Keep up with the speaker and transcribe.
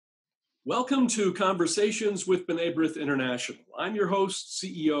Welcome to Conversations with B'nai B'rith International. I'm your host,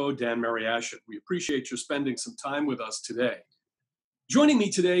 CEO Dan Mariaschin. We appreciate you spending some time with us today. Joining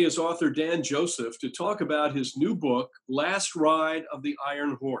me today is author Dan Joseph to talk about his new book, Last Ride of the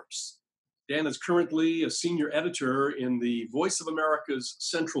Iron Horse. Dan is currently a senior editor in the Voice of America's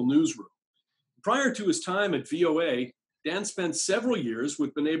Central Newsroom. Prior to his time at VOA, Dan spent several years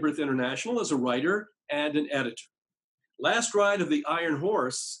with B'nai B'rith International as a writer and an editor. Last Ride of the Iron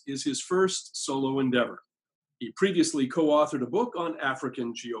Horse is his first solo endeavor. He previously co-authored a book on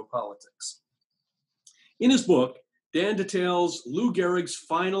African geopolitics. In his book, Dan details Lou Gehrig's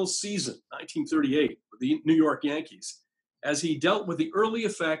final season, 1938, with the New York Yankees, as he dealt with the early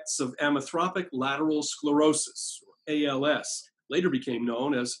effects of amyotrophic lateral sclerosis, or ALS, later became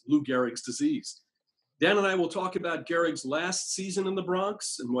known as Lou Gehrig's disease. Dan and I will talk about Gehrig's last season in the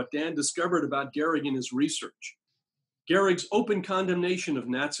Bronx and what Dan discovered about Gehrig in his research. Gehrig's open condemnation of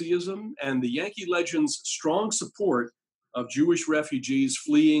Nazism and the Yankee legend's strong support of Jewish refugees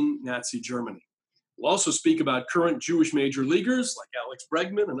fleeing Nazi Germany. We'll also speak about current Jewish major leaguers like Alex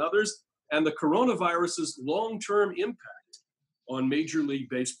Bregman and others, and the coronavirus's long-term impact on Major League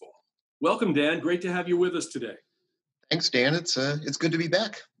Baseball. Welcome, Dan. Great to have you with us today. Thanks, Dan. It's good to be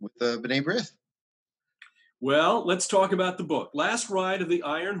back with B'nai B'rith. Well, let's talk about the book. Last Ride of the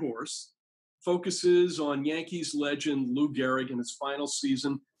Iron Horse focuses on Yankees legend Lou Gehrig in his final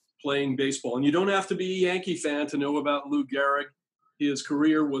season playing baseball. And you don't have to be a Yankee fan to know about Lou Gehrig. His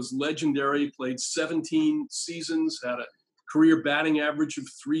career was legendary, played 17 seasons, had a career batting average of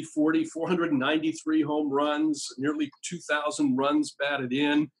 340, 493 home runs, nearly 2,000 runs batted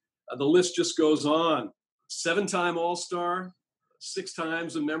in. The list just goes on. 7-time All-Star, 6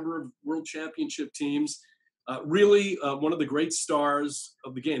 times a member of World Championship teams. Really one of the great stars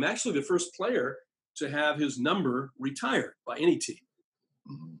of the game. Actually, the first player to have his number retired by any team.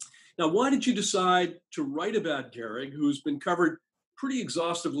 Mm-hmm. Now, why did you decide to write about Gehrig, who's been covered pretty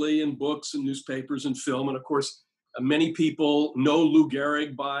exhaustively in books and newspapers and film? And of course, many people know Lou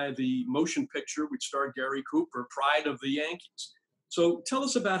Gehrig by the motion picture, which starred Gary Cooper, Pride of the Yankees. So tell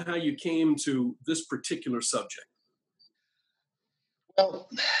us about how you came to this particular subject. Well,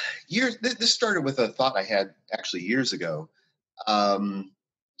 this started with a thought I had actually years ago. Gehrig,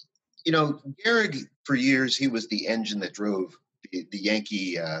 for years, he was the engine that drove the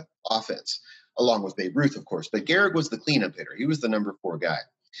Yankee offense, along with Babe Ruth, of course. But Gehrig was the cleanup hitter. He was the number 4 guy.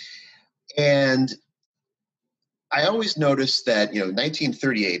 And I always noticed that,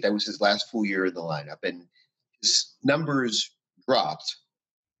 1938, that was his last full year in the lineup, and his numbers dropped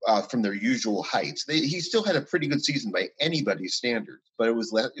from their usual heights. He still had a pretty good season by anybody's standards, but it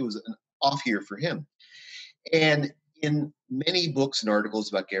was an off year for him. And in many books and articles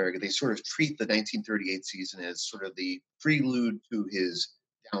about Gehrig, they sort of treat the 1938 season as sort of the prelude to his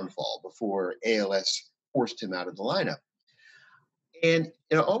downfall before ALS forced him out of the lineup. And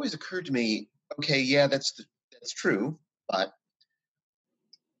it always occurred to me, okay, yeah, that's true, but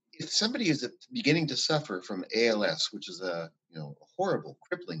if somebody is beginning to suffer from ALS, which is a horrible,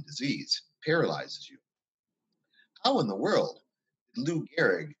 crippling disease, paralyzes you, how in the world did Lou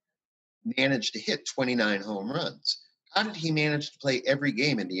Gehrig manage to hit 29 home runs? How did he manage to play every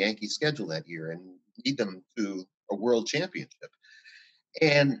game in the Yankee schedule that year and lead them to a world championship?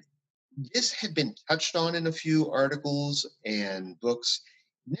 And this had been touched on in a few articles and books,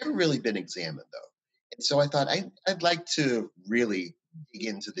 never really been examined, though. And so I thought I'd like to really dig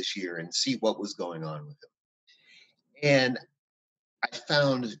into this year and see what was going on with him. And I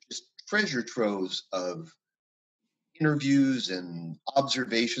found just treasure troves of interviews and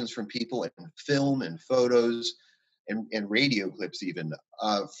observations from people and film and photos and radio clips even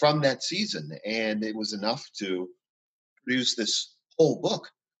from that season. And it was enough to produce this whole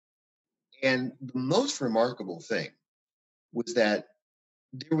book. And the most remarkable thing was that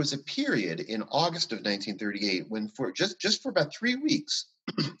there was a period in August of 1938 when for just for about 3 weeks,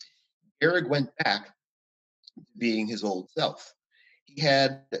 Gehrig went back to being his old self. He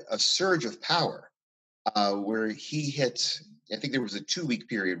had a surge of power where he hit, I think there was a 2-week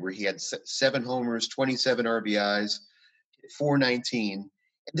period where he had 7 homers, 27 RBIs, 419. And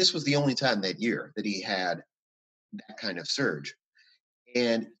this was the only time that year that he had that kind of surge.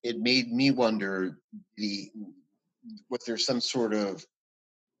 And it made me wonder, was there some sort of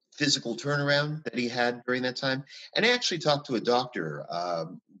physical turnaround that he had during that time? And I actually talked to a doctor,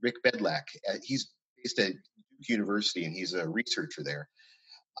 Rick Bedlack. He's based at Duke University, and he's a researcher there.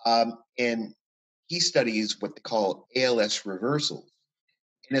 And he studies what they call ALS reversals.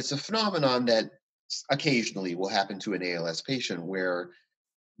 And it's a phenomenon that occasionally will happen to an ALS patient where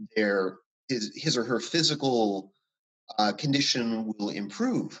his or her physical condition will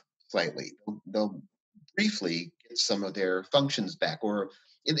improve slightly. They'll briefly get some of their functions back, or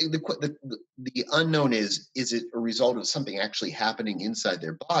the unknown is it a result of something actually happening inside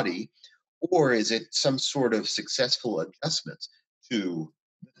their body, or is it some sort of successful adjustment to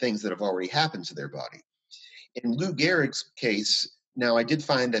the things that have already happened to their body? In Lou Gehrig's case, now I did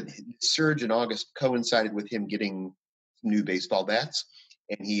find that his surge in August coincided with him getting new baseball bats,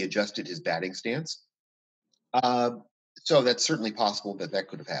 and he adjusted his batting stance. Uh, so that's certainly possible that that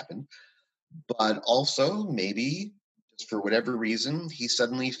could have happened. But also, maybe just for whatever reason, he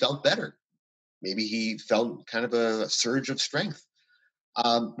suddenly felt better. Maybe he felt kind of a surge of strength.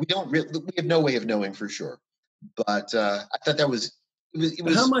 We have no way of knowing for sure. But I thought it How was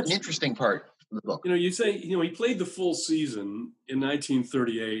an much, interesting part of the book. you say, he played the full season in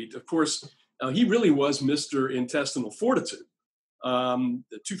 1938. Of course, he really was Mr. Intestinal Fortitude.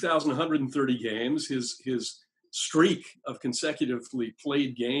 2,130 games. His streak of consecutively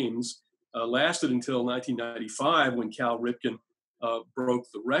played games lasted until 1995 when Cal Ripken broke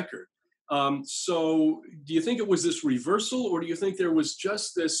the record. So, do you think it was this reversal, or do you think there was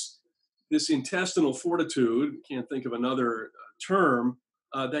just this intestinal fortitude? Can't think of another term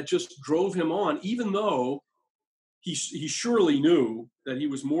that just drove him on, even though he surely knew that he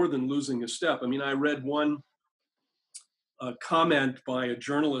was more than losing a step. I mean, I read one comment by a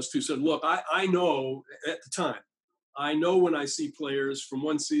journalist who said, look, I know at the time, I know when I see players from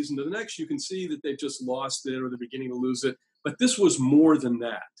one season to the next, you can see that they've just lost it or they're beginning to lose it. But this was more than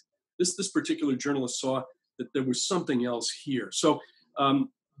that. This particular journalist saw that there was something else here. So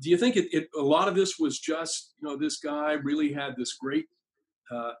do you think a lot of this was just, this guy really had this great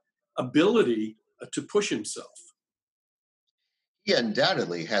ability to push himself? He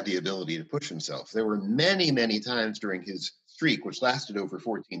undoubtedly had the ability to push himself. There were many, many times during his streak, which lasted over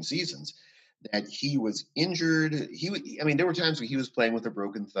 14 seasons, that he was injured. There were times when he was playing with a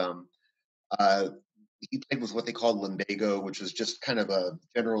broken thumb. Uh, he played with what they called lumbago, which was just kind of a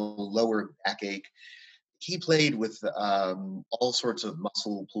general lower backache. He played with all sorts of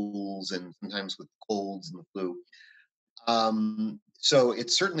muscle pulls and sometimes with colds and the flu. So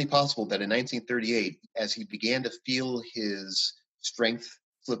it's certainly possible that in 1938, as he began to feel his strength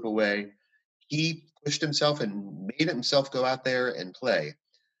slip away, he pushed himself and made himself go out there and play.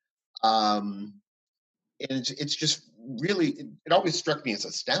 Um, and it's just really, it always struck me as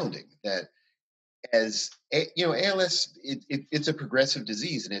astounding that ALS, it's a progressive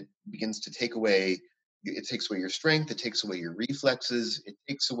disease, and it begins to it takes away your strength, it takes away your reflexes, it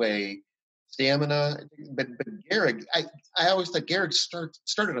takes away stamina. But Gehrig, I always thought Gehrig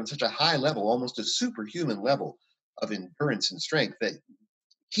started on such a high level, almost a superhuman level of endurance and strength, that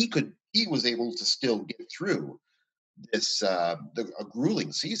he was able to still get through a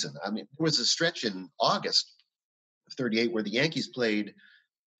grueling season. I mean, there was a stretch in August of 38 where the Yankees played,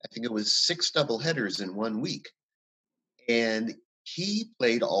 I think it was 6 doubleheaders in 1 week. And he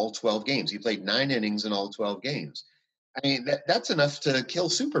played all 12 games. He played 9 innings in all 12 games. I mean, that's enough to kill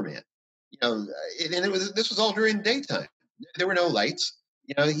Superman. This was all during daytime. There were no lights.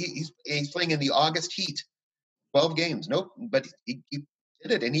 He's playing in the August heat, 12 games. Nope, but he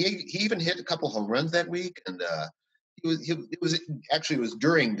did it, and he even hit a couple home runs that week. And it was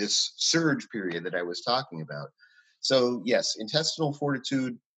during this surge period that I was talking about. So yes, intestinal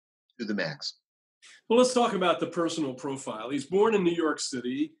fortitude to the max. Well, let's talk about the personal profile. He's born in New York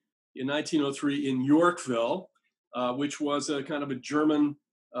City in 1903 in Yorkville, which was a kind of a German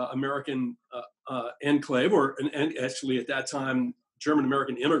American enclave, and actually at that time, German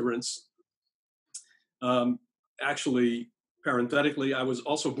American immigrants. Actually, parenthetically, I was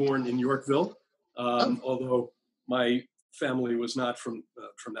also born in Yorkville, although my family was not from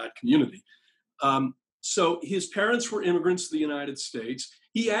that community. So his parents were immigrants to the United States.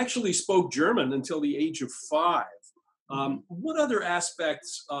 He actually spoke German until the age of 5. What other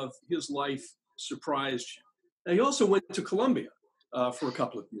aspects of his life surprised you? Now, he also went to Columbia for a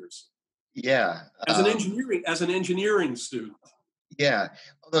couple of years. Yeah, as an engineering student. Yeah.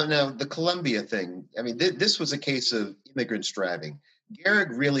 Although now the Columbia thing, I mean, this was a case of immigrants driving. Gehrig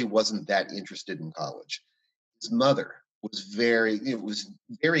really wasn't that interested in college. His mother was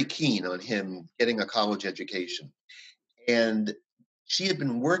very keen on him getting a college education, and she had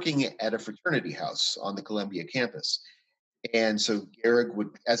been working at a fraternity house on the Columbia campus. And so Gehrig would,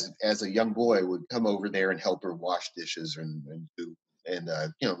 as a young boy, would come over there and help her wash dishes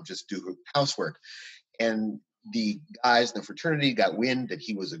just do housework. And the guys in the fraternity got wind that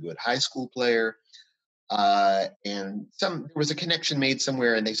he was a good high school player. And there was a connection made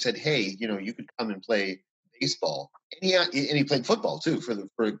somewhere, and they said, "Hey, you could come and play baseball." And he played football too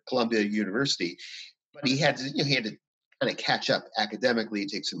for Columbia University. But he had to kind of catch up academically,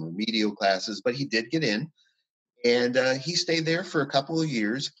 take some remedial classes, but he did get in, and he stayed there for a couple of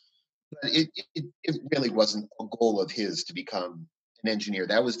years. But it really wasn't a goal of his to become an engineer.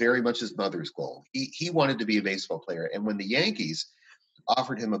 That was very much his mother's goal. He wanted to be a baseball player, and when the Yankees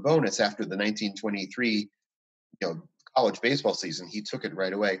offered him a bonus after the 1923 college baseball season, he took it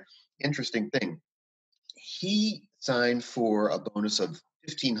right away. Interesting thing, he signed for a bonus of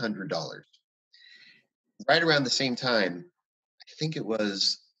 $1,500. Right around the same time, I think it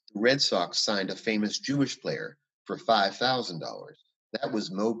was the Red Sox signed a famous Jewish player for $5,000. That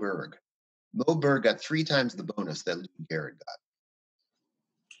was Mo Berg. Mo Berg got 3 times the bonus that Lou Gehrig got.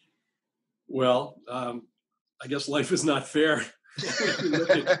 Well, I guess life is not fair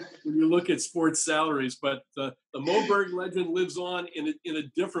when you look at sports salaries, but the Mo Berg legend lives on in a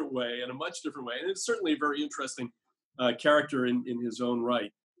different way, in a much different way, and it's certainly a very interesting character in his own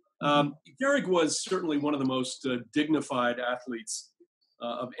right. Gehrig was certainly one of the most dignified athletes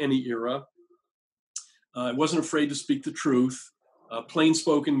of any era. Wasn't afraid to speak the truth,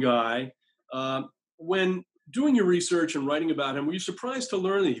 plain-spoken guy. When doing your research and writing about him, were you surprised to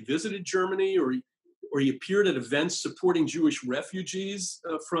learn that he visited Germany or he appeared at events supporting Jewish refugees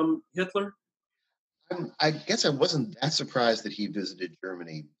from Hitler? I guess I wasn't that surprised that he visited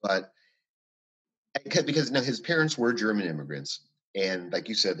Germany, but because now his parents were German immigrants, and like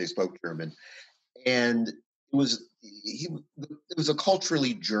you said, they spoke German, and it was a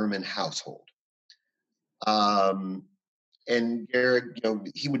culturally German household. And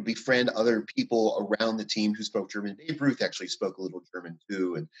Gehrig, he would befriend other people around the team who spoke German. Babe Ruth actually spoke a little German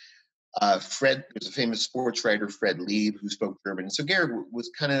too, and there's a famous sports writer, Fred Lieb, who spoke German. And so Gehrig was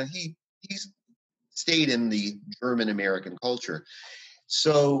he stayed in the German American culture.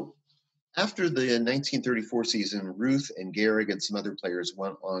 So after the 1934 season, Ruth and Gehrig and some other players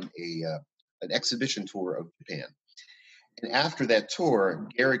went on an exhibition tour of Japan. And after that tour,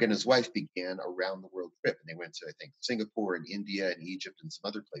 Gehrig and his wife began a round-the-world trip. And they went to, I think, Singapore and India and Egypt and some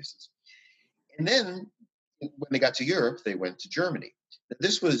other places. And then when they got to Europe, they went to Germany. Now,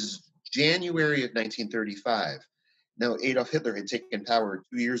 this was January of 1935. Now, Adolf Hitler had taken power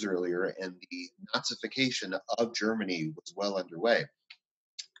 2 years earlier, and the Nazification of Germany was well underway.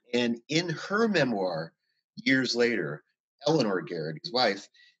 And in her memoir, years later, Eleanor Gehrig, his wife,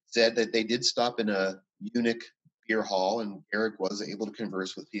 said that they did stop in a Munich beer hall, and Gehrig was able to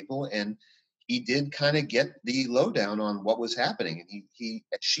converse with people, and he did kind of get the lowdown on what was happening. And he,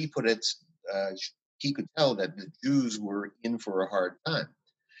 as she put it, he could tell that the Jews were in for a hard time.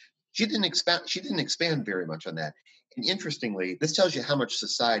 She didn't expand very much on that. And interestingly, this tells you how much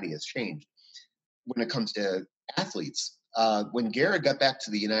society has changed when it comes to athletes. When Gehrig got back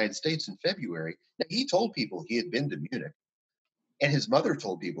to the United States in February, he told people he had been to Munich, and his mother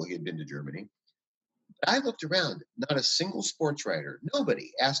told people he had been to Germany. But I looked around, not a single sports writer,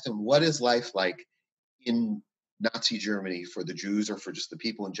 nobody asked him what is life like in Nazi Germany for the Jews or for just the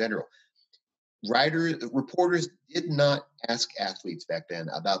people in general. Reporters did not ask athletes back then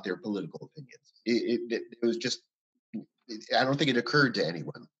about their political opinions. It was just, I don't think it occurred to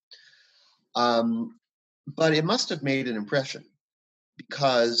anyone. But it must have made an impression,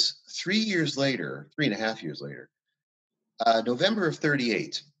 because 3.5 years later, November of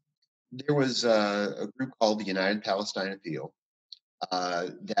 1938, there was a group called the United Palestine Appeal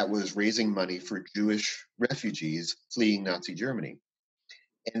that was raising money for Jewish refugees fleeing Nazi Germany.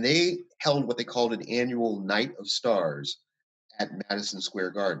 And they held what they called an annual Night of Stars at Madison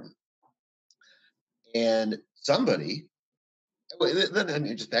Square Garden. And somebody, let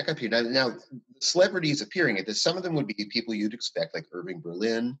me just back up here. Now, celebrities appearing at this, some of them would be people you'd expect, like Irving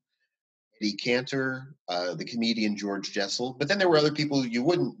Berlin, Eddie Cantor, the comedian George Jessel. But then there were other people you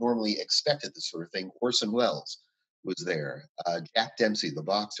wouldn't normally expect at this sort of thing. Orson Welles was there, Jack Dempsey, the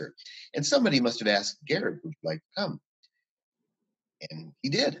boxer. And somebody must have asked Gehrig, would you like to come? And he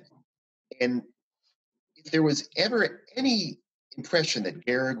did. And if there was ever any impression that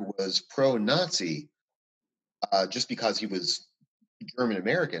Gehrig was pro-Nazi, just because he was German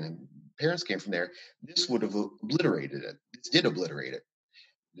American and parents came from there, this would have obliterated it. This did obliterate it.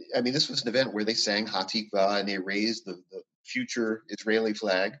 I mean, this was an event where they sang Hatikva and they raised the future Israeli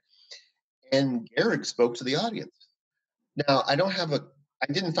flag, and Gehrig spoke to the audience. Now, I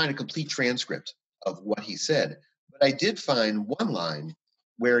didn't find a complete transcript of what he said, but I did find one line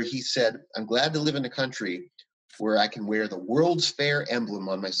where he said, "I'm glad to live in a country where I can wear the World's Fair emblem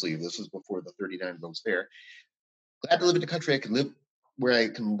on my sleeve." This was before the 1939 World's Fair. "Glad to live in a country where I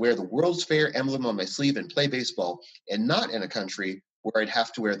can wear the World's Fair emblem on my sleeve and play baseball, and not in a country where I'd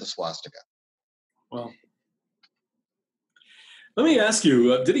have to wear the swastika." Well, let me ask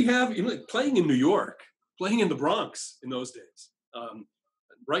you, did he have, playing in New York, playing in the Bronx in those days,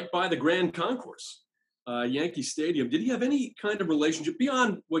 right by the Grand Concourse, Yankee Stadium. Did he have any kind of relationship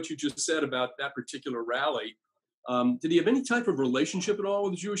beyond what you just said about that particular rally? Did he have any type of relationship at all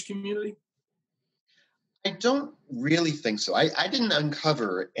with the Jewish community? I don't really think so. I didn't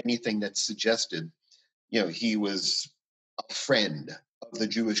uncover anything that suggested, he was a friend of the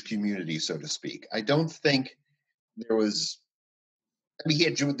Jewish community, so to speak. I don't think there was. I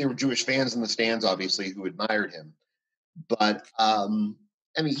mean, there were Jewish fans in the stands, obviously, who admired him. But I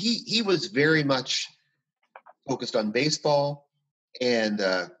mean, he was very much focused on baseball and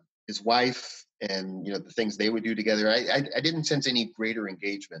his wife, and the things they would do together. I didn't sense any greater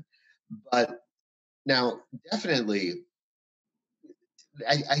engagement. But now, definitely,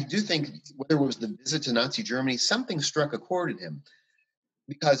 I do think whether it was the visit to Nazi Germany, something struck a chord in him.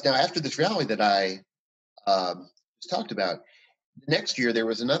 Because now, after this rally that I just talked about, the next year there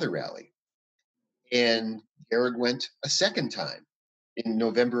was another rally, and Gehrig went a second time in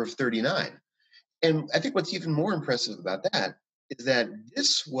November of '39. And I think what's even more impressive about that is that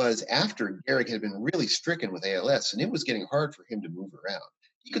this was after Gehrig had been really stricken with ALS, and it was getting hard for him to move around.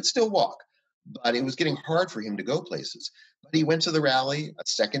 He could still walk, but it was getting hard for him to go places. But he went to the rally a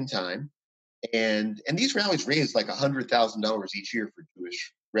second time, and these rallies raised like $100,000 each year for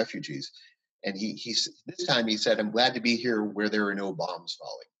Jewish refugees. And he this time he said, "I'm glad to be here where there are no bombs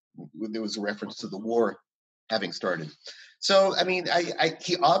falling." There was a reference to the war having started. So I mean,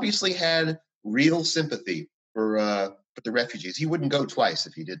 he obviously had real sympathy for the refugees. He wouldn't go twice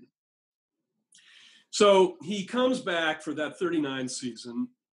if he didn't. So he comes back for that '39 season,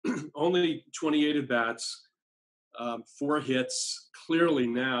 only 28 at bats, 4 hits. Clearly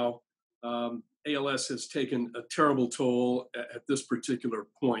now, ALS has taken a terrible toll at this particular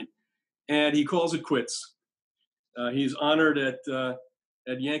point, and he calls it quits. He's honored at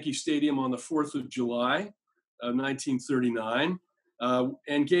Yankee Stadium on the 4th of July, 1939,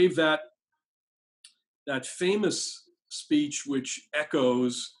 and gave that famous speech, which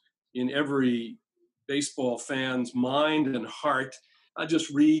echoes in every baseball fan's mind and heart. I just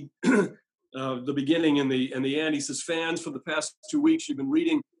read the beginning in the end. He says, "Fans, for the past 2 weeks, you've been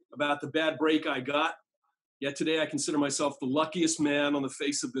reading about the bad break I got. Yet today I consider myself the luckiest man on the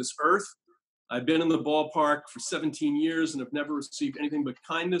face of this earth. I've been in the ballpark for 17 years and have never received anything but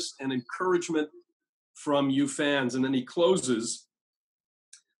kindness and encouragement from you fans." And then he closes.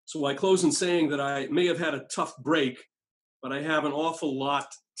 So I close in saying that I may have had a tough break, but I have an awful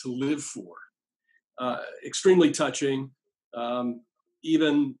lot to live for. Extremely touching,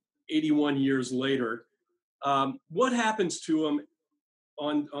 even 81 years later. What happens to him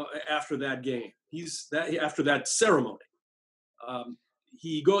after that game? After that ceremony.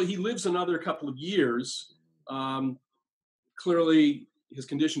 He lives another couple of years. Clearly, his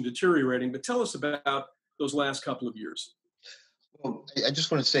condition deteriorating. But tell us about those last couple of years. Well, I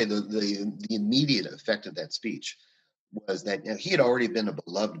just want to say the immediate effect of that speech was that he had already been a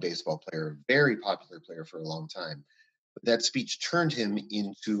beloved baseball player, a very popular player for a long time. But that speech turned him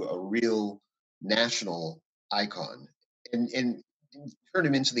into a real national icon, and turned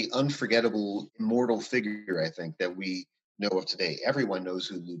him into the unforgettable, immortal figure, I think, that we know of today. Everyone knows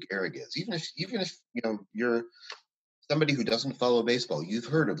who Lou Gehrig is, even if you're somebody who doesn't follow baseball. You've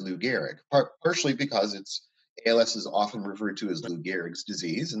heard of Lou Gehrig, partially because ALS is often referred to as Lou Gehrig's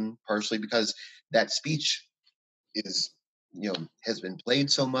disease, and partially because that speech is has been played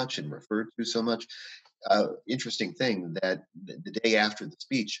so much and referred to so much. Interesting thing that the day after the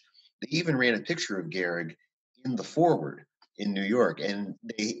speech, they even ran a picture of Gehrig in the forward in New York, and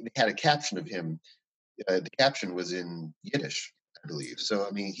they had a caption of him. The caption was in Yiddish, I believe. So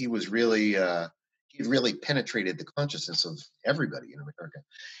I mean, he really penetrated the consciousness of everybody in America.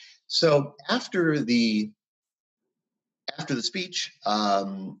 So after the speech,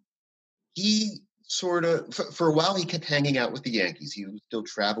 he sort of for a while he kept hanging out with the Yankees. He would still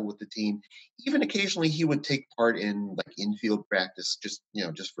travel with the team. Even occasionally he would take part in like infield practice, just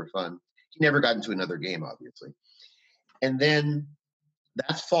for fun. He never got into another game, obviously. And then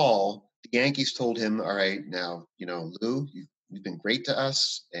that fall, the Yankees told him, "All right, now Lou, you've been great to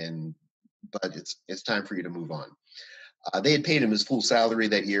us, but it's time for you to move on." They had paid him his full salary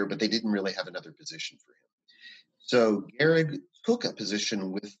that year, but they didn't really have another position for him. So Gehrig took a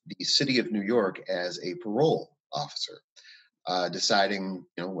position with the city of New York as a parole officer, deciding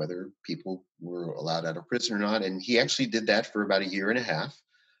whether people were allowed out of prison or not. And he actually did that for about a year and a half.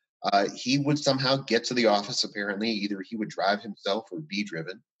 He would somehow get to the office, apparently. Either he would drive himself or be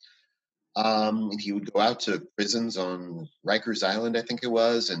driven. And he would go out to prisons on Rikers Island, I think it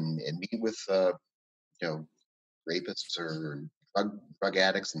was, and meet with rapists or drug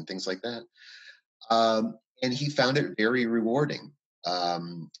addicts and things like that. And he found it very rewarding.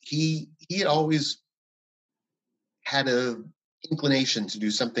 He had always had a inclination to do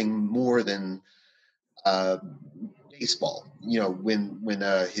something more than uh, baseball. When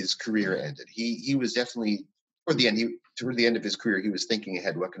his career ended, he was definitely toward the end of his career, he was thinking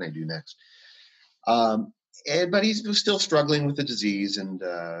ahead. What can I do next? Um, but he was still struggling with the disease, and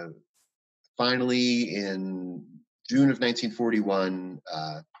finally, in June of 1941,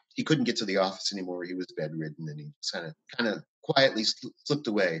 he couldn't get to the office anymore. He was bedridden, and he just kind of quietly slipped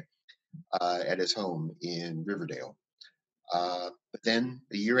away at his home in Riverdale. But then,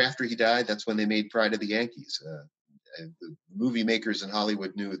 a year after he died, that's when they made Pride of the Yankees. The movie makers in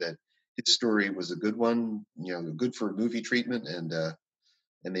Hollywood knew that his story was a good one, good for movie treatment, and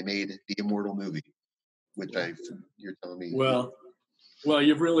they made the immortal movie, which you're telling me. Well, well,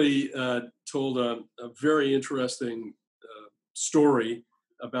 you've really told a very interesting story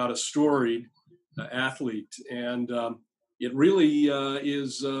about a storied athlete, and it really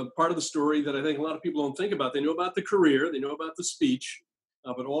is part of the story that I think a lot of people don't think about. They know about the career, they know about the speech,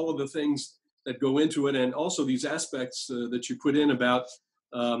 but all of the things that go into it, and also these aspects that you put in about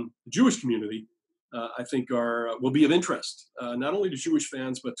the Jewish community, I think will be of interest not only to Jewish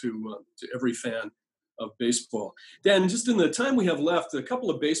fans but to every fan of baseball. Dan, just in the time we have left, a couple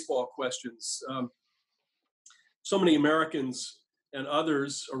of baseball questions. So many Americans and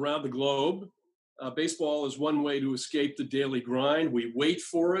others around the globe, baseball is one way to escape the daily grind. We wait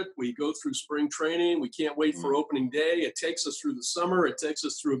for it. We go through spring training. We can't wait for opening day. It takes us through the summer. It takes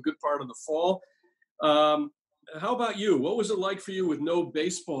us through a good part of the fall. How about you? What was it like for you with no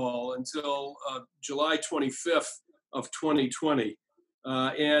baseball until July 25th of 2020?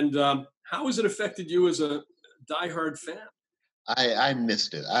 And how has it affected you as a diehard fan? I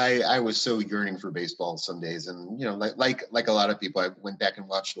missed it. I was so yearning for baseball some days, and like a lot of people, I went back and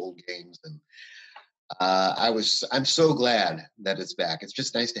watched old games, and I'm so glad that it's back. It's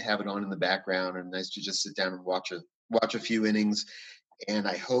just nice to have it on in the background, and nice to just sit down and watch a few innings. And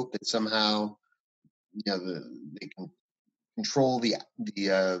I hope that somehow they can control the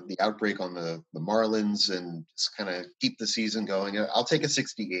outbreak on the Marlins and just kind of keep the season going. I'll take a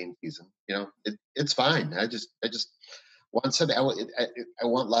 60-game season. It's fine. I just want something. I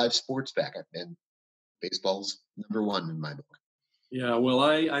want live sports back, and baseball's number one in my book. Yeah, well,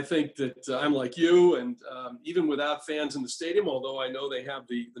 I think that I'm like you, and even without fans in the stadium, although I know they have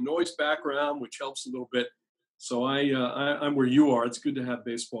the noise background, which helps a little bit. So I'm where you are. It's good to have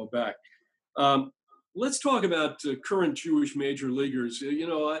baseball back. Um, let's talk about current Jewish major leaguers.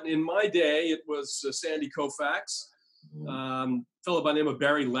 In my day, it was Sandy Koufax, fellow by the name of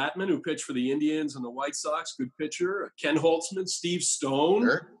Barry Latman, who pitched for the Indians and the White Sox, good pitcher. Ken Holtzman, Steve Stone,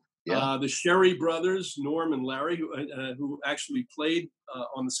 Sure. Yeah. the Sherry brothers, Norm and Larry, who actually played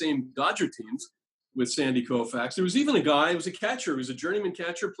on the same Dodger teams with Sandy Koufax. There was even a guy, he was a catcher, he was a journeyman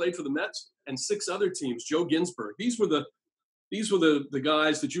catcher, played for the Mets and 6 other teams, Joe Ginsberg. These were the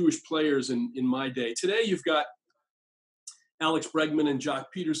guys, the Jewish players in my day. Today, you've got Alex Bregman and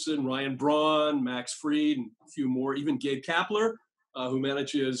Jock Peterson, Ryan Braun, Max Fried, and a few more, even Gabe Kapler, who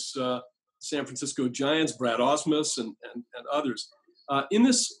manages San Francisco Giants, Brad Osmus, and others. In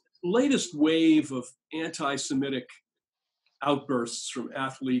this latest wave of anti-Semitic outbursts from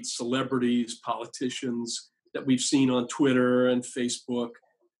athletes, celebrities, politicians that we've seen on Twitter and Facebook,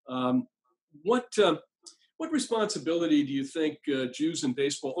 um, what responsibility do you think Jews in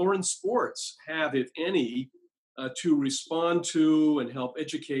baseball or in sports have, if any, to respond to and help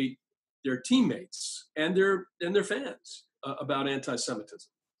educate their teammates and their fans about anti-Semitism?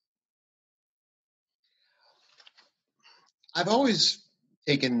 I've always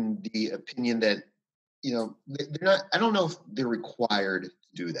taken the opinion that they're not. I don't know if they're required to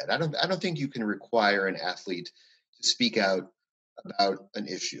do that. I don't think you can require an athlete to speak out about an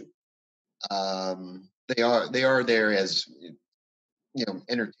issue. They are there as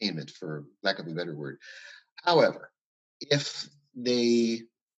entertainment, for lack of a better word. However, if they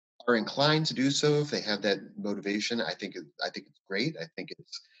are inclined to do so, if they have that motivation, I think it's great. I think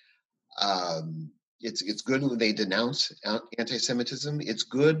it's good when they denounce anti-Semitism. It's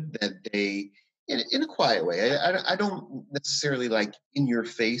good that they, in a quiet way. I don't necessarily like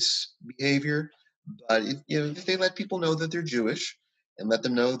in-your-face behavior, but if they let people know that they're Jewish and let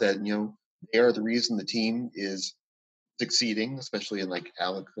them know that they are the reason the team is succeeding, especially in like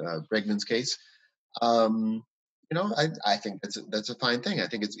Alec Bregman's case. Um, I think that's a fine thing. I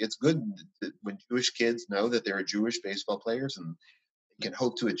think it's good that when Jewish kids know that there are Jewish baseball players and they can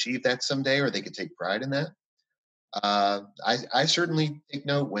hope to achieve that someday, or they can take pride in that. I certainly take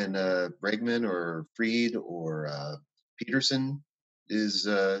note when Bregman or Fried or Peterson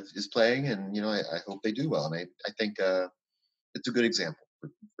is playing, and I hope they do well, and I think it's a good example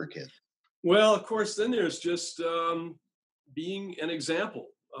for kids. Well, of course, then there's just being an example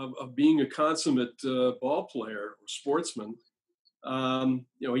of being a consummate ball player or sportsman.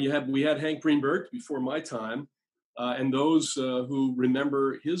 We had Hank Greenberg before my time, and those who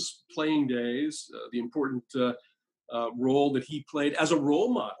remember his playing days, the important role that he played as a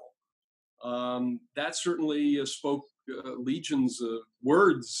role model. That certainly spoke legions of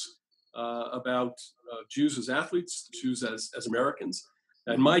words about Jews as athletes, Jews as Americans.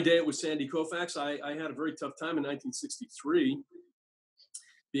 In my day, it was Sandy Koufax. I had a very tough time in 1963,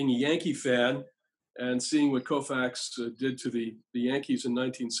 being a Yankee fan and seeing what Koufax did to the Yankees in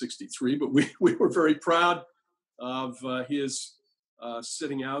 1963. But we were very proud of his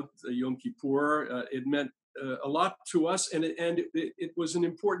sitting out Yom Kippur. It meant a lot to us, and it was an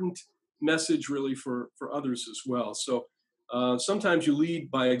important message really for others as well. So sometimes you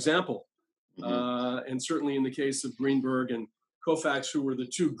lead by example, and certainly in the case of Greenberg and Koufax, who were the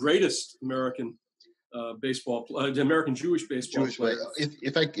two greatest American American Jewish baseball players.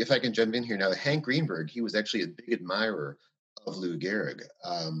 If I can jump in here now, Hank Greenberg, he was actually a big admirer of Lou Gehrig.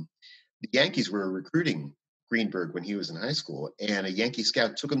 The Yankees were recruiting Greenberg when he was in high school, and a Yankee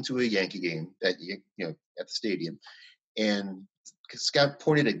scout took him to a Yankee game at the stadium, and the scout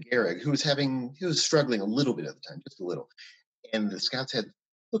pointed at Gehrig, who was struggling a little bit at the time, just a little, and the scout said,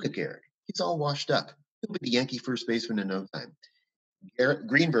 "Look at Gehrig, he's all washed up. He'll be the Yankee first baseman in no time."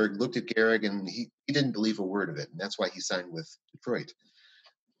 Greenberg looked at Gehrig, and he didn't believe a word of it, and that's why he signed with Detroit.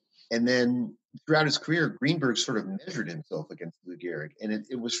 And then throughout his career, Greenberg sort of measured himself against Lou Gehrig, and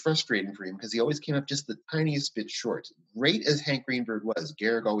it was frustrating for him because he always came up just the tiniest bit short. Great as Hank Greenberg was,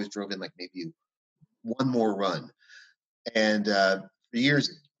 Gehrig always drove in like maybe one more run. And for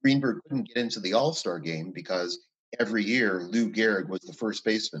years, Greenberg couldn't get into the All-Star game because every year Lou Gehrig was the first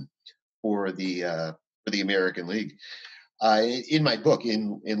baseman for the American League. In my book,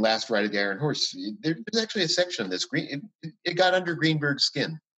 in Last Ride of the Iron Horse, there's actually a section on this. It got under Greenberg's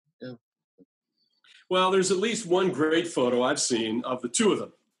skin. Yeah. Well, there's at least one great photo I've seen of the two of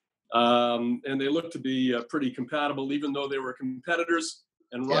them. And they look to be pretty compatible, even though they were competitors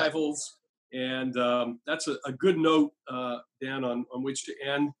and rivals. And that's a good note, Dan, on which to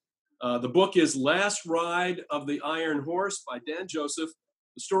end. The book is Last Ride of the Iron Horse by Dan Joseph,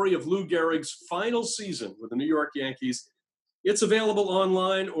 the story of Lou Gehrig's final season with the New York Yankees. It's available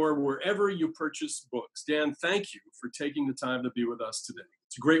online or wherever you purchase books. Dan, thank you for taking the time to be with us today.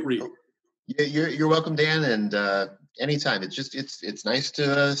 It's a great read. Yeah, you're welcome, Dan, and anytime. It's nice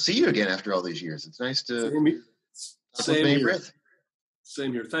to see you again after all these years. It's nice to same here.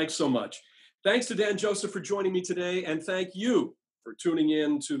 Same here. Thanks so much. Thanks to Dan Joseph for joining me today, and thank you for tuning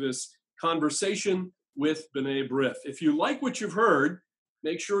in to this conversation with B'nai B'rith. If you like what you've heard,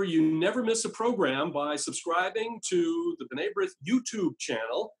 make sure you never miss a program by subscribing to the B'nai B'rith YouTube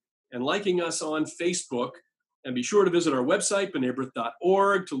channel and liking us on Facebook. And be sure to visit our website,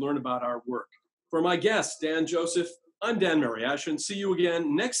 b'naibrith.org, to learn about our work. For my guest, Dan Joseph, I'm Dan Mariaschin. See you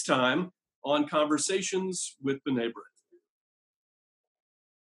again next time on Conversations with B'nai B'rith.